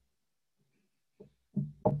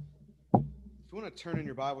you want to turn in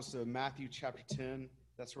your Bibles to Matthew chapter 10,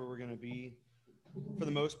 that's where we're going to be for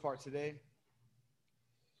the most part today.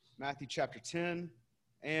 Matthew chapter 10,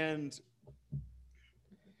 and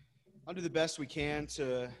I'll do the best we can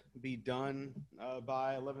to be done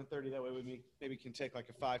by 11:30. That way we maybe can take like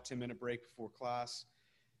a 5-10 minute break before class.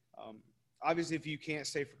 Obviously, if you can't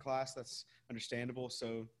stay for class, that's understandable,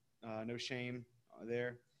 so no shame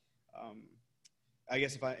there. I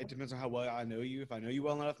guess it depends on how well I know you. If I know you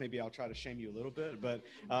well enough, maybe I'll try to shame you a little bit, but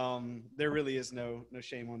there really is no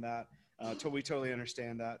shame on that. We totally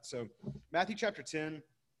understand that. So Matthew chapter 10,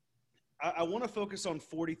 I want to focus on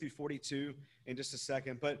 40 through 42 in just a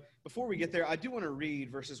second, but before we get there, I do want to read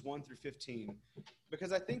verses 1 through 15,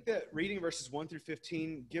 because I think that reading verses 1 through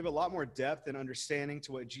 15 give a lot more depth and understanding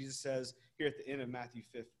to what Jesus says here at the end of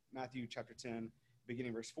Matthew chapter 10,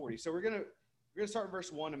 beginning verse 40. So we're going to start in verse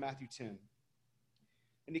 1 of Matthew 10.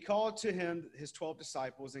 And he called to him his 12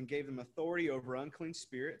 disciples and gave them authority over unclean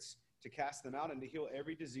spirits to cast them out and to heal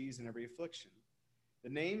every disease and every affliction.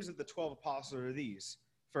 The names of the 12 apostles are these: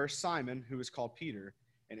 first Simon, who is called Peter,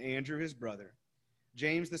 and Andrew his brother,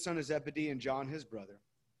 James the son of Zebedee and John his brother,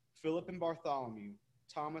 Philip and Bartholomew,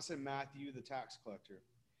 Thomas and Matthew the tax collector,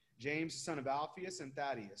 James the son of Alphaeus and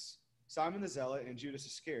Thaddeus, Simon the zealot and Judas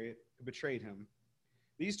Iscariot, who betrayed him.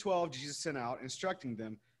 These 12 Jesus sent out, instructing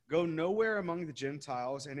them, "Go nowhere among the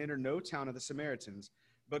Gentiles and enter no town of the Samaritans,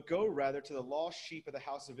 but go rather to the lost sheep of the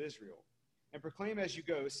house of Israel, and proclaim as you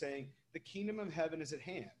go, saying, the kingdom of heaven is at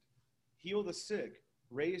hand. Heal the sick,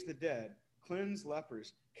 raise the dead, cleanse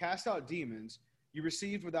lepers, cast out demons. You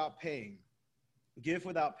received without paying, give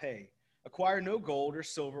without pay. Acquire no gold or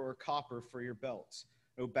silver or copper for your belts,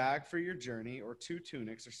 no bag for your journey, or 2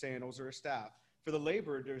 tunics or sandals or a staff, for the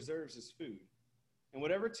laborer deserves his food. And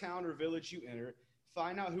whatever town or village you enter,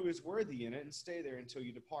 find out who is worthy in it and stay there until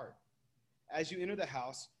you depart. As you enter the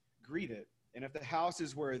house, greet it, and if the house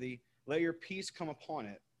is worthy, let your peace come upon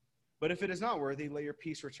it. But if it is not worthy, let your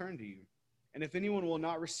peace return to you. And if anyone will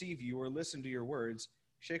not receive you or listen to your words,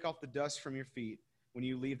 shake off the dust from your feet when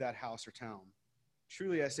you leave that house or town.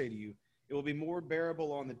 Truly I say to you, it will be more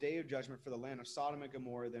bearable on the day of judgment for the land of Sodom and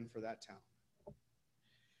Gomorrah than for that town."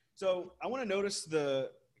 So I want to notice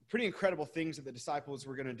the pretty incredible things that the disciples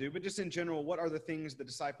were going to do, but just in general, what are the things the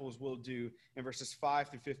disciples will do in verses 5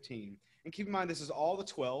 through 15? And keep in mind, this is all the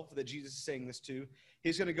 12 that Jesus is saying this to.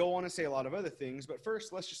 He's going to go on and say a lot of other things, but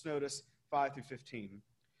first, let's just notice 5 through 15.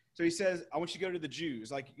 So he says, I want you to go to the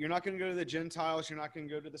Jews. Like, you're not going to go to the Gentiles. You're not going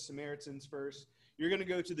to go to the Samaritans first. You're going to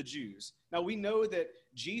go to the Jews. Now, we know that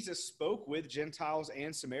Jesus spoke with Gentiles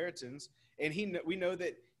and Samaritans, and we know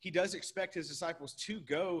that he does expect his disciples to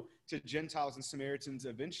go to Gentiles and Samaritans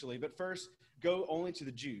eventually, but first, go only to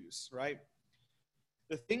the Jews, right?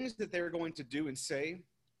 The things that they're going to do and say,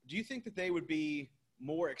 do you think that they would be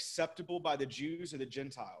more acceptable by the Jews or the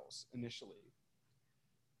Gentiles initially?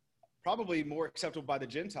 Probably more acceptable by the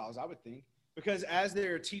Gentiles, I would think, because as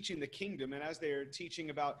they're teaching the kingdom and as they're teaching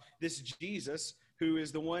about this Jesus, who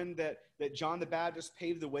is the one that John the Baptist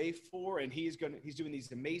paved the way for, and he's doing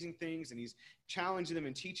these amazing things, and he's challenging them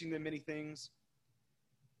and teaching them many things.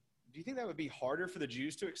 Do you think that would be harder for the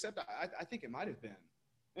Jews to accept? I think it might have been.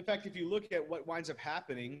 In fact, if you look at what winds up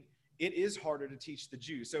happening, it is harder to teach the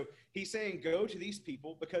Jews. So he's saying, go to these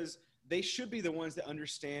people because they should be the ones that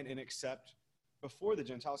understand and accept before the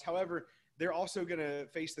Gentiles. However, they're also going to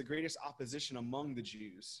face the greatest opposition among the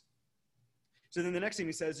Jews. So then the next thing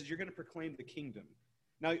he says is you're going to proclaim the kingdom.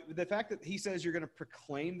 Now, the fact that he says you're going to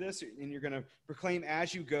proclaim this and you're going to proclaim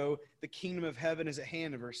as you go, the kingdom of heaven is at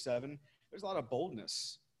hand in verse 7, there's a lot of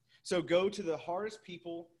boldness. So go to the hardest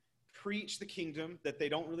people, preach the kingdom that they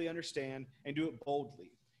don't really understand, and do it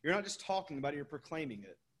boldly. You're not just talking about it, you're proclaiming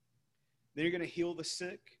it. Then you're going to heal the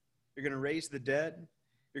sick. You're going to raise the dead.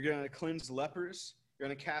 You're going to cleanse lepers. You're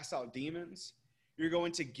going to cast out demons. You're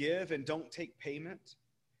going to give and don't take payment.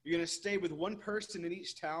 You're going to stay with one person in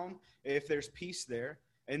each town if there's peace there.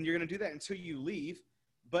 And you're going to do that until you leave.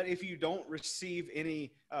 But if you don't receive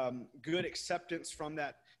any good acceptance from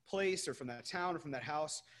that place or from that town or from that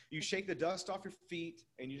house, you shake the dust off your feet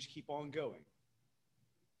and you just keep on going.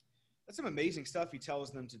 That's some amazing stuff he tells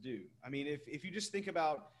them to do. I mean, if you just think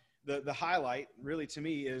about the highlight, really, to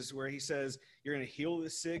me, is where he says you're going to heal the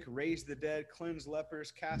sick, raise the dead, cleanse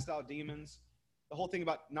lepers, cast out demons. The whole thing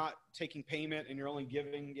about not taking payment and you're only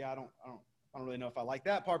giving, I don't really know if I like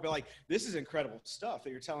that part, but like, this is incredible stuff that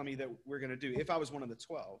you're telling me that we're going to do if I was one of the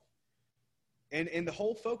 12. And the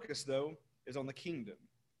whole focus, though, is on the kingdom.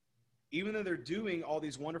 Even though they're doing all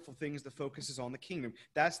these wonderful things, the focus is on the kingdom.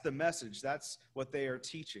 That's the message. That's what they are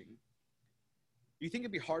teaching. Do you think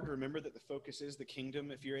it'd be hard to remember that the focus is the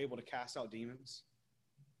kingdom if you're able to cast out demons?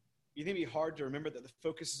 You think it'd be hard to remember that the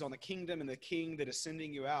focus is on the kingdom and the king that is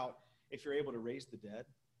sending you out if you're able to raise the dead,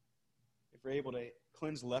 if you're able to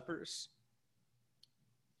cleanse lepers?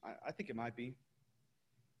 I think it might be.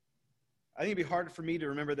 I think it'd be hard for me to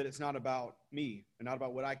remember that it's not about me and not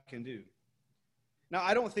about what I can do. Now,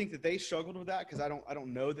 I don't think that they struggled with that because I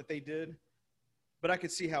don't know that they did, but I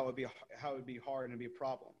could see how it would be hard and it'd be a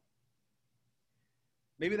problem.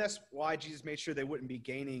 Maybe that's why Jesus made sure they wouldn't be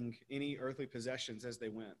gaining any earthly possessions as they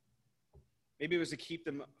went. Maybe it was to keep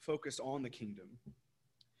them focused on the kingdom.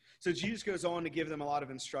 So Jesus goes on to give them a lot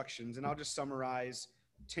of instructions, and I'll just summarize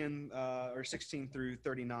 16 through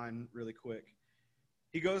 39 really quick.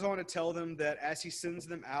 He goes on to tell them that as he sends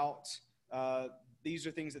them out, these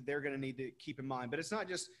are things that they're going to need to keep in mind. But it's not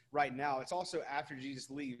just right now. It's also after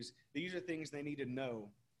Jesus leaves. These are things they need to know.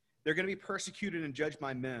 They're going to be persecuted and judged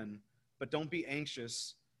by men, but don't be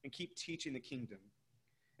anxious and keep teaching the kingdom.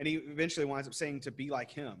 And he eventually winds up saying to be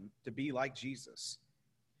like him, to be like Jesus.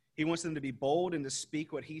 He wants them to be bold and to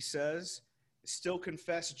speak what he says, still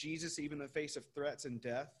confess Jesus even in the face of threats and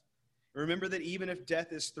death. Remember that even if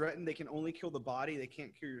death is threatened, they can only kill the body. They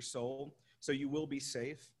can't kill your soul, so you will be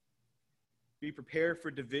safe. Be prepared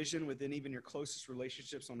for division within even your closest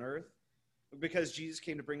relationships on earth, because Jesus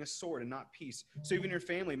came to bring a sword and not peace. So even your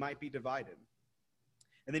family might be divided.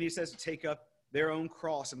 And then he says to take up their own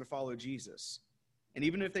cross and to follow Jesus. And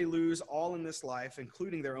even if they lose all in this life,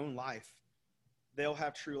 including their own life, they'll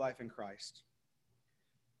have true life in Christ.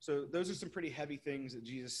 So those are some pretty heavy things that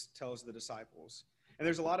Jesus tells the disciples. And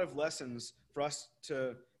there's a lot of lessons for us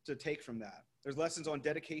to take from that. There's lessons on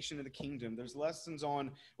dedication to the kingdom. There's lessons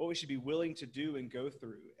on what we should be willing to do and go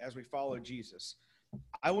through as we follow Jesus.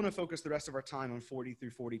 I want to focus the rest of our time on 40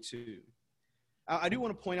 through 42. I do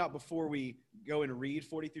want to point out before we go and read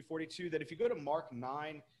 40 through 42 that if you go to Mark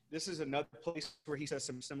 9, this is another place where he says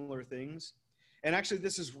some similar things. And actually,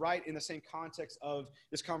 this is right in the same context of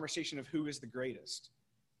this conversation of who is the greatest.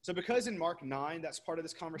 So because in Mark 9, that's part of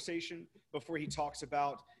this conversation, before he talks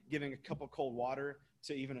about giving a cup of cold water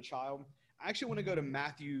to even a child, I actually want to go to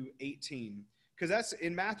Matthew 18, because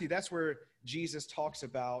that's where Jesus talks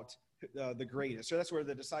about the greatest. So that's where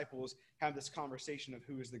the disciples have this conversation of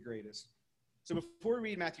who is the greatest. So before we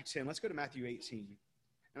read Matthew 10, let's go to Matthew 18.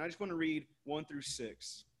 And I just want to read 1 through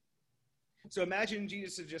 6. So imagine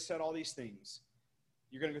Jesus has just said all these things.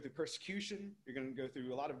 You're going to go through persecution. You're going to go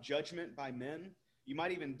through a lot of judgment by men. You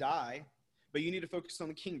might even die, but you need to focus on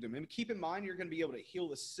the kingdom. And keep in mind, you're going to be able to heal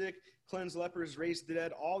the sick, cleanse lepers, raise the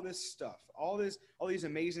dead, all this stuff, all these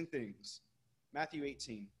amazing things. Matthew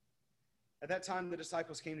 18. At that time, the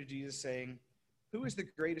disciples came to Jesus saying, "Who is the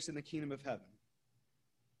greatest in the kingdom of heaven?"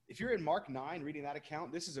 If you're in Mark 9 reading that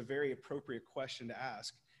account, this is a very appropriate question to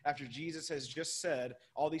ask after Jesus has just said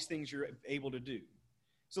all these things you're able to do.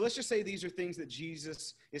 So let's just say these are things that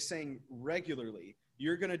Jesus is saying regularly.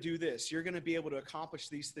 You're going to do this. You're going to be able to accomplish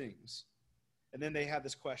these things. And then they have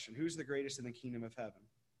this question, who's the greatest in the kingdom of heaven?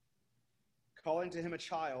 Calling to him a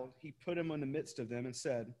child, he put him in the midst of them and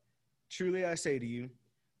said, "Truly I say to you,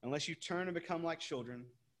 unless you turn and become like children,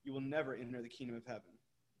 you will never enter the kingdom of heaven."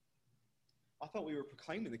 I thought we were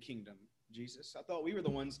proclaiming the kingdom, Jesus. I thought we were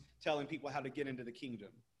the ones telling people how to get into the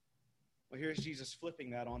kingdom. Well, here's Jesus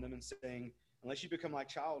flipping that on them and saying, unless you become like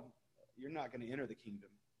child, you're not going to enter the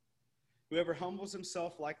kingdom. Whoever humbles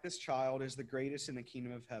himself like this child is the greatest in the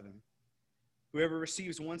kingdom of heaven. Whoever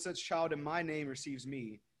receives one such child in my name receives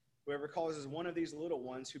me. Whoever causes one of these little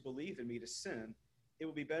ones who believe in me to sin, it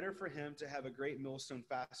will be better for him to have a great millstone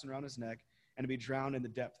fastened around his neck and to be drowned in the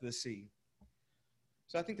depth of the sea.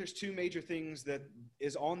 So I think there's two major things that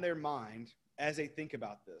is on their mind as they think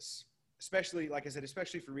about this, especially, like I said,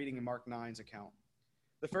 especially for reading in Mark 9's account.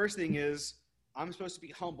 The first thing is, I'm supposed to be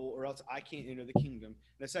humble or else I can't enter the kingdom.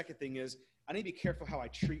 And the second thing is, I need to be careful how I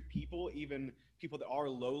treat people, even people that are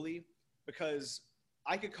lowly, because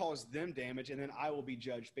I could cause them damage and then I will be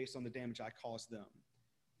judged based on the damage I cause them.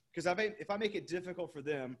 Because if I make it difficult for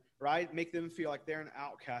them, or I make them feel like they're an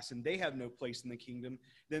outcast and they have no place in the kingdom,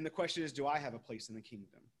 then the question is, do I have a place in the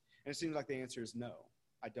kingdom? And it seems like the answer is no,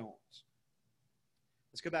 I don't.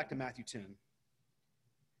 Let's go back to Matthew 10.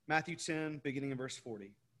 Matthew 10, beginning in verse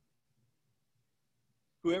 40.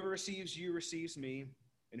 Whoever receives you receives me,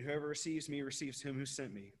 and whoever receives me receives him who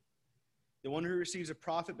sent me. The one who receives a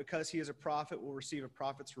prophet because he is a prophet will receive a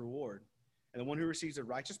prophet's reward. And the one who receives a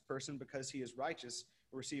righteous person because he is righteous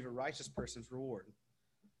will receive a righteous person's reward.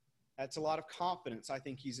 That's a lot of confidence I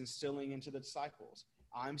think he's instilling into the disciples.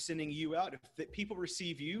 I'm sending you out. If people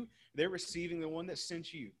receive you, they're receiving the one that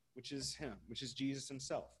sent you, which is him, which is Jesus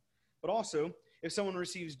himself. But also, if someone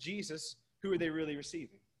receives Jesus, who are they really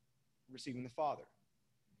receiving? Receiving the Father.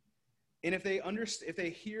 And if they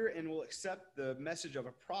hear and will accept the message of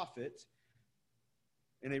a prophet,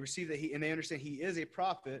 and they receive that and they understand he is a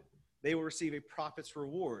prophet, they will receive a prophet's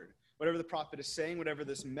reward. Whatever the prophet is saying, whatever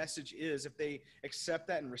this message is, if they accept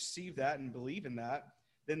that and receive that and believe in that,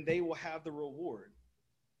 then they will have the reward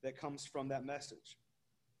that comes from that message.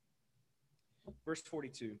 Verse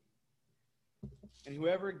 42. And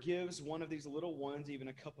whoever gives one of these little ones even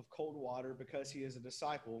a cup of cold water because he is a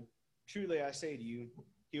disciple, truly I say to you,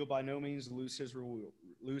 he will by no means lose his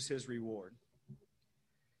reward.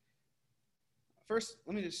 First,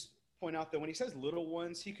 let me just point out that when he says little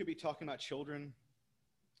ones, he could be talking about children.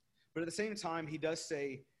 But at the same time, he does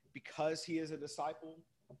say, because he is a disciple.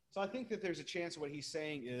 So I think that there's a chance what he's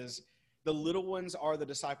saying is the little ones are the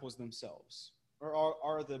disciples themselves, or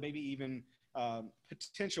are the maybe even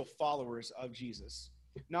potential followers of Jesus,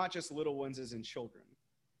 not just little ones as in children.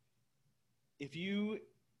 If you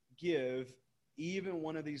give even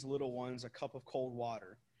one of these little ones a cup of cold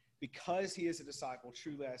water, because he is a disciple,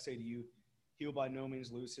 truly I say to you, he will by no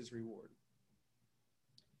means lose his reward.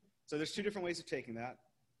 So there's two different ways of taking that.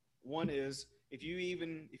 One is if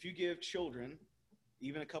you give children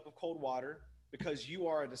even a cup of cold water, because you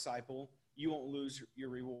are a disciple, you won't lose your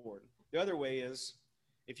reward. The other way is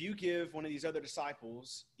if you give one of these other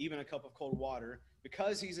disciples even a cup of cold water,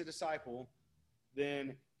 because he's a disciple,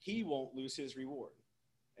 then he won't lose his reward.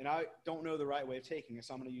 And I don't know the right way of taking it,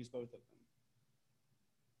 so I'm going to use both of them.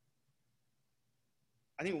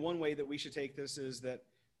 I think one way that we should take this is that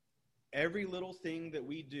every little thing that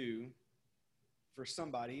we do for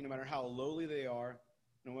somebody, no matter how lowly they are,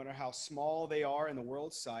 no matter how small they are in the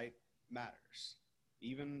world's sight, matters.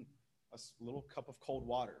 Even a little cup of cold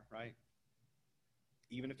water, right?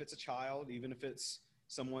 Even if it's a child, even if it's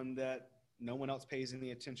someone that no one else pays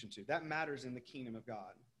any attention to. That matters in the kingdom of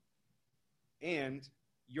God. And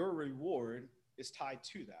your reward is tied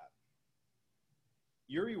to that.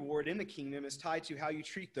 Your reward in the kingdom is tied to how you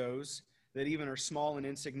treat those that even are small and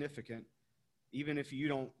insignificant, even if you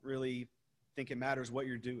don't really think it matters what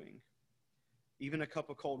you're doing. Even a cup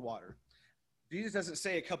of cold water. Jesus doesn't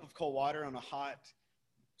say a cup of cold water on a hot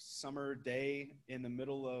summer day in the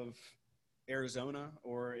middle of Arizona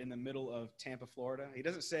or in the middle of Tampa, Florida. He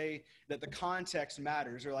doesn't say that the context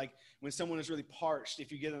matters, or like when someone is really parched,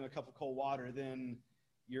 if you give them a cup of cold water, then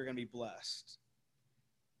you're going to be blessed.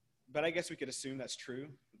 But I guess we could assume that's true,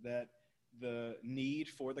 that the need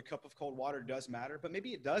for the cup of cold water does matter, but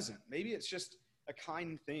maybe it doesn't. Maybe it's just a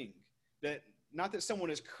kind thing, that not that someone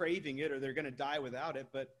is craving it or they're going to die without it,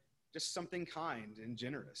 but just something kind and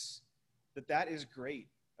generous, that is great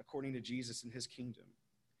according to Jesus and his kingdom.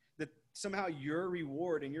 That somehow your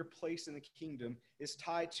reward and your place in the kingdom is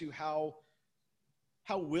tied to how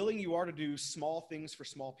willing you are to do small things for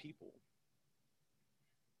small people.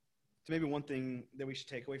 So maybe one thing that we should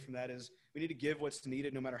take away from that is we need to give what's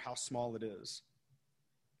needed no matter how small it is.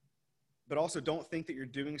 But also don't think that you're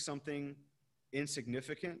doing something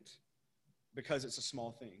insignificant because it's a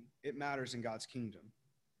small thing. It matters in God's kingdom.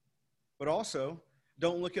 But also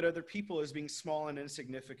don't look at other people as being small and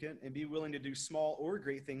insignificant, and be willing to do small or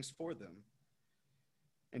great things for them.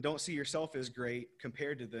 And don't see yourself as great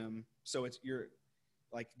compared to them, so you're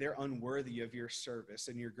like they're unworthy of your service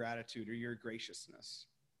and your gratitude or your graciousness.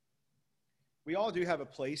 We all do have a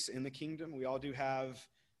place in the kingdom. We all do have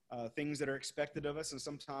things that are expected of us. And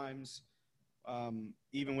sometimes,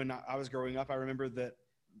 even when I was growing up, I remember that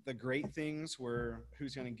the great things were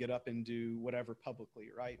who's going to get up and do whatever publicly,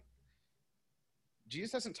 right?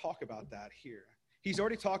 Jesus doesn't talk about that here. He's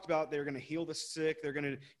already talked about they're going to heal the sick, they're going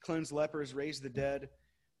to cleanse lepers, raise the dead.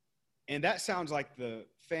 And that sounds like the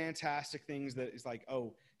fantastic things that is like,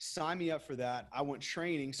 oh, sign me up for that. I want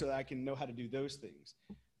training so that I can know how to do those things.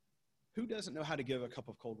 Who doesn't know how to give a cup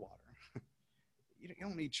of cold water? You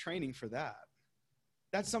don't need training for that.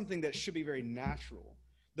 That's something that should be very natural.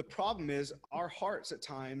 The problem is our hearts at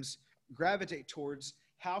times gravitate towards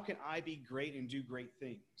how can I be great and do great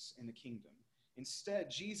things in the kingdom. Instead,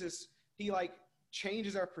 Jesus, he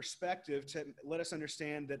changes our perspective to let us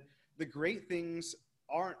understand that the great things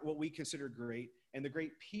aren't what we consider great, and the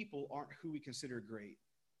great people aren't who we consider great.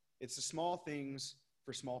 It's the small things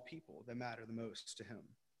for small people that matter the most to him.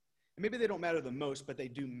 And maybe they don't matter the most, but they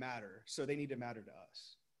do matter, so they need to matter to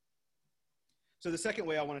us. So the second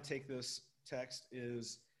way I want to take this text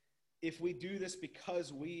is if we do this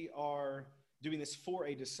because we are doing this for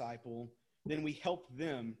a disciple, then we help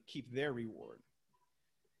them keep their reward.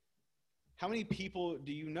 How many people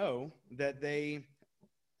do you know that they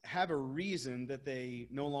have a reason that they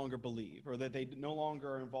no longer believe, or that they no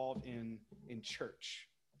longer are involved in church?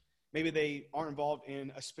 Maybe they aren't involved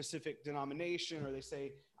in a specific denomination, or they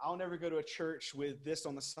say, I'll never go to a church with this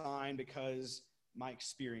on the sign because my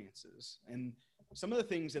experiences. And some of the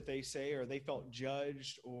things that they say, or they felt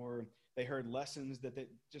judged, or they heard lessons that they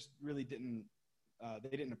just really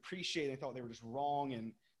they didn't appreciate. They thought they were just wrong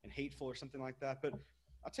and hateful or something like that. But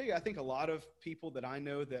I'll tell you, I think a lot of people that I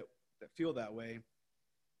know that feel that way,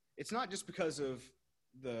 it's not just because of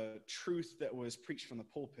the truth that was preached from the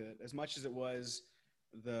pulpit as much as it was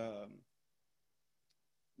the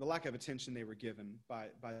lack of attention they were given by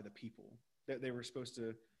the people that they were supposed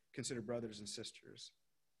to consider brothers and sisters.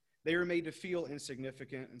 They were made to feel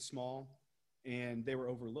insignificant and small, and they were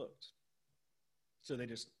overlooked. So they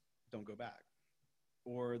just don't go back.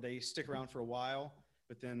 Or they stick around for a while,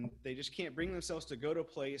 but then they just can't bring themselves to go to a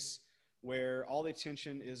place where all the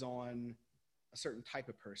attention is on a certain type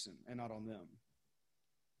of person and not on them.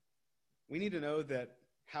 We need to know that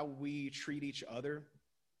how we treat each other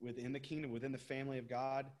within the kingdom, within the family of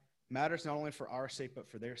God, matters not only for our sake, but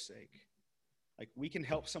for their sake. Like, we can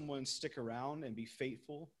help someone stick around and be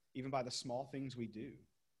faithful even by the small things we do.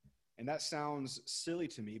 And that sounds silly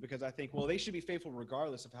to me because I think, well, they should be faithful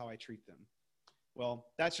regardless of how I treat them. Well,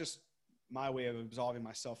 that's just my way of absolving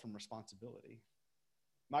myself from responsibility.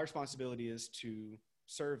 My responsibility is to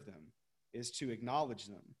serve them, is to acknowledge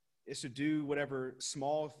them, is to do whatever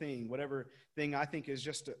small thing, whatever thing I think is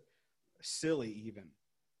just silly even.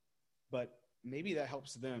 But maybe that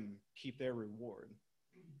helps them keep their reward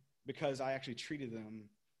because I actually treated them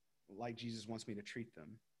like Jesus wants me to treat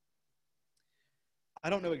them. I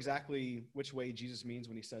don't know exactly which way Jesus means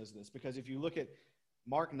when he says this, because if you look at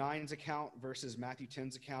Mark 9's account versus Matthew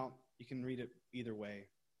 10's account, you can read it either way.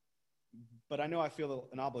 But I know I feel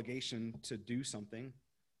an obligation to do something,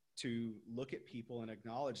 to look at people and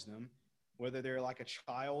acknowledge them, whether they're like a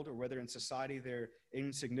child or whether in society they're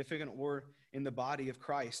insignificant, or in the body of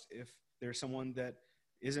Christ, if there's someone that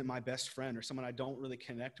isn't my best friend or someone I don't really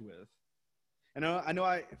connect with. And I know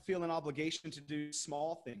I feel an obligation to do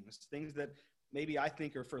small things that maybe I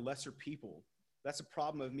think are for lesser people. That's a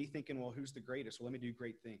problem of me thinking, well, who's the greatest? Well, let me do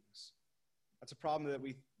great things. That's a problem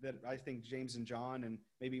that I think James and John and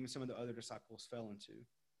maybe even some of the other disciples fell into.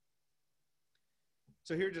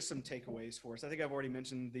 So here are just some takeaways for us. I think I've already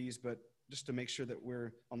mentioned these, but just to make sure that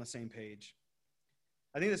we're on the same page.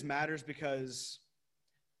 I think this matters because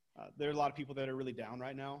there are a lot of people that are really down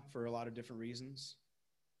right now for a lot of different reasons.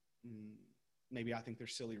 Maybe I think they're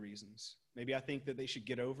silly reasons. Maybe I think that they should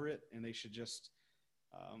get over it and they should just,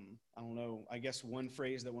 I don't know, I guess one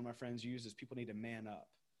phrase that one of my friends used is people need to man up.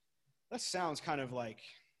 That sounds kind of like,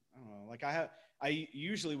 I don't know, like I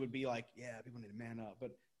usually would be like, yeah, people need to man up.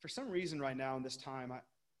 But for some reason right now in this time,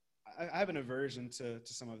 I have an aversion to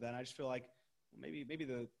some of that. And I just feel like maybe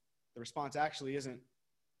the response actually isn't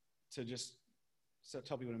to just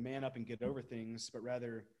tell people to man up and get over things, but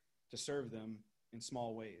rather to serve them in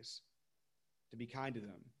small ways, to be kind to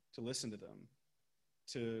them, to listen to them,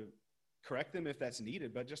 to correct them if that's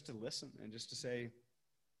needed, but just to listen and just to say,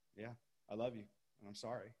 yeah, I love you and I'm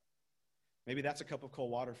sorry. Maybe that's a cup of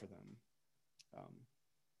cold water for them.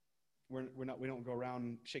 We don't go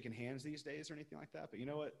around shaking hands these days or anything like that, but you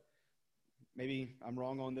know what? Maybe I'm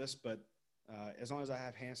wrong on this, but as long as I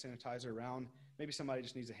have hand sanitizer around, maybe somebody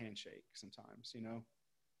just needs a handshake sometimes, you know?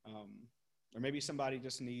 Or maybe somebody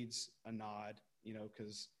just needs a nod, you know,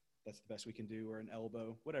 because that's the best we can do, or an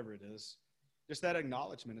elbow, whatever it is. Just that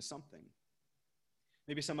acknowledgement is something.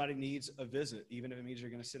 Maybe somebody needs a visit, even if it means you're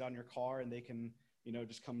going to sit out in your car and they can, you know,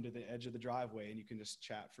 just come to the edge of the driveway and you can just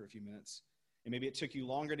chat for a few minutes. And maybe it took you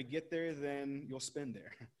longer to get there than you'll spend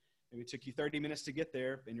there. Maybe it took you 30 minutes to get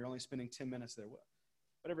there and you're only spending 10 minutes there.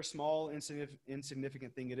 Whatever small,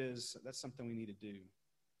 insignificant thing it is, that's something we need to do,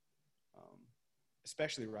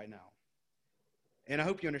 especially right now. And I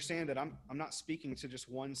hope you understand that I'm not speaking to just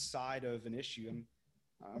one side of an issue.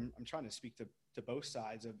 I'm trying to speak to both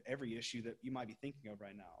sides of every issue that you might be thinking of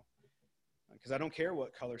right now. Because I don't care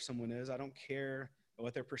what color someone is. I don't care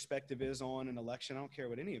what their perspective is on an election. I don't care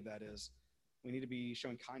what any of that is. We need to be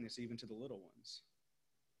showing kindness even to the little ones.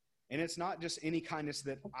 And it's not just any kindness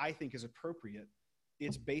that I think is appropriate.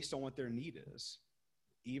 It's based on what their need is.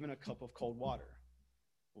 Even a cup of cold water.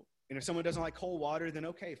 And if someone doesn't like cold water, then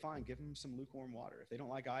okay, fine, give them some lukewarm water. If they don't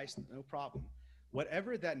like ice, no problem.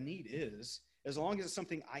 Whatever that need is, as long as it's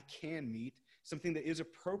something I can meet, something that is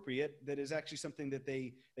appropriate, that is actually something that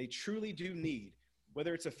they truly do need,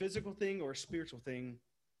 whether it's a physical thing or a spiritual thing,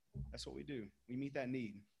 that's what we do. We meet that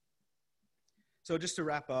need. So just to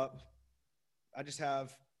wrap up, I just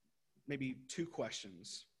have maybe two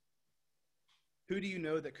questions. Who do you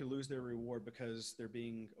know that could lose their reward because they're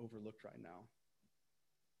being overlooked right now?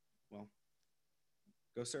 Well,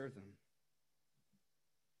 Go serve them.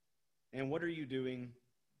 And what are you doing,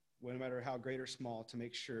 no matter how great or small, to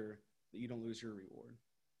make sure that you don't lose your reward?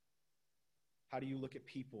 How do you look at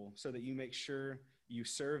people so that you make sure you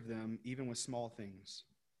serve them even with small things?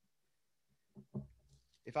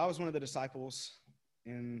 If I was one of the disciples,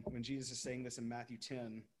 and when Jesus is saying this in Matthew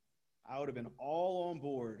 10, I would have been all on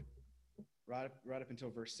board right up until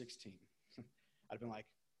verse 16. I'd have been like,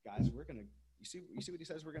 guys, you see what he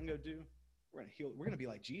says we're gonna go do? We're gonna heal, we're gonna be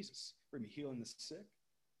like Jesus. We're gonna be healing the sick,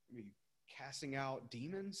 we're gonna be casting out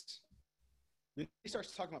demons. Then he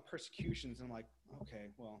starts talking about persecutions, and I'm like, okay,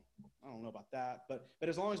 well, I don't know about that, but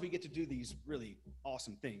as long as we get to do these really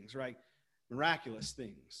awesome things, right? Miraculous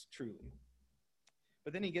things, truly.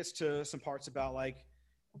 But then he gets to some parts about like,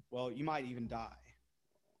 well, you might even die.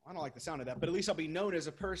 I don't like the sound of that, but at least I'll be known as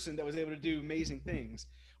a person that was able to do amazing things.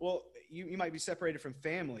 Well, you might be separated from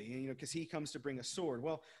family, because he comes to bring a sword.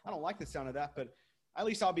 Well, I don't like the sound of that, but at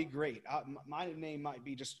least I'll be great. My name might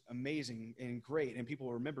be just amazing and great, and people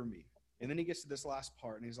will remember me. And then he gets to this last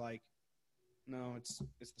part, and he's like, no, it's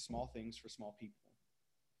the small things for small people.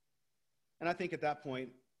 And I think at that point,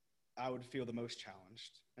 I would feel the most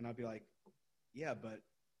challenged. And I'd be like, yeah, but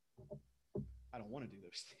I don't want to do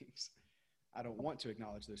those things. I don't want to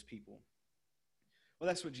acknowledge those people. Well,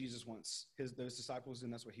 that's what Jesus wants those disciples,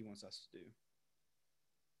 and that's what he wants us to do.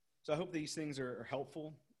 So I hope these things are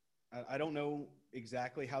helpful. I don't know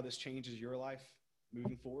exactly how this changes your life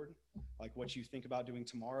moving forward, like what you think about doing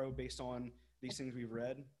tomorrow based on these things we've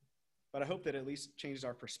read. But I hope that at least changes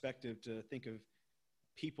our perspective to think of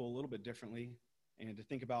people a little bit differently, and to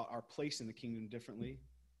think about our place in the kingdom differently,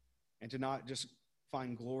 and to not just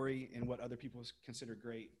find glory in what other people consider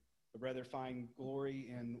great, but rather find glory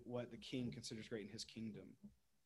in what the king considers great in his kingdom.